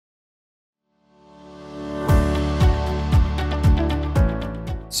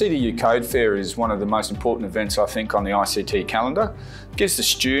CDU Code Fair is one of the most important events, I think, on the ICT calendar. It gives the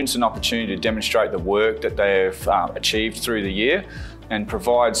students an opportunity to demonstrate the work that they've achieved through the year and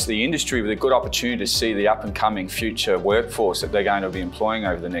provides the industry with a good opportunity to see the up-and-coming future workforce that they're going to be employing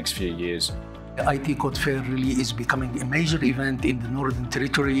over the next few years. The IT Code Fair really is becoming a major event in the Northern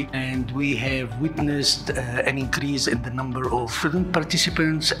Territory, and we have witnessed an increase in the number of student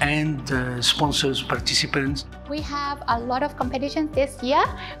participants and sponsors participants. We have a lot of competitions this year.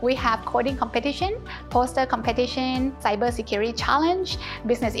 We have coding competition, poster competition, cybersecurity challenge,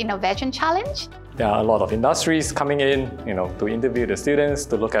 business innovation challenge. There are a lot of industries coming in, to interview the students,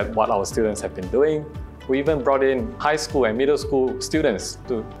 to look at what our students have been doing. We even brought in high school and middle school students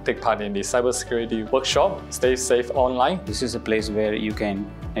to take part in the cybersecurity workshop, Stay Safe Online. This is a place where you can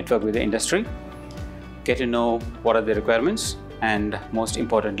network with the industry, get to know what are the requirements, and most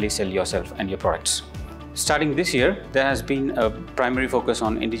importantly, sell yourself and your products. Starting this year, there has been a primary focus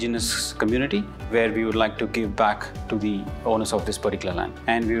on Indigenous community, where we would like to give back to the owners of this particular land.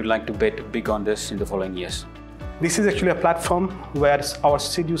 And we would like to bet big on this in the following years. This is actually a platform where our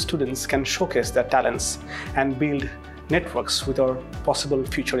CDU students can showcase their talents and build networks with our possible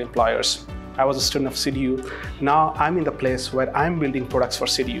future employers. I was a student of CDU. Now I'm in the place where I'm building products for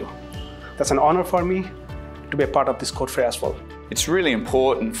CDU. That's an honor for me to be a part of this code fair as well. It's really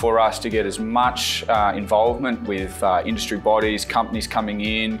important for us to get as much involvement with industry bodies, companies coming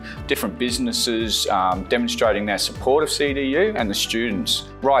in, different businesses, demonstrating their support of CDU and the students.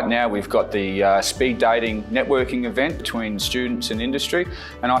 Right now we've got the speed dating networking event between students and industry,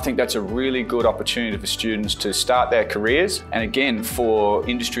 and I think that's a really good opportunity for students to start their careers, and again for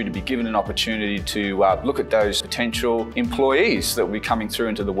industry to be given an opportunity to look at those potential employees that will be coming through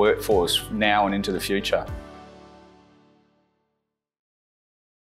into the workforce now and into the future.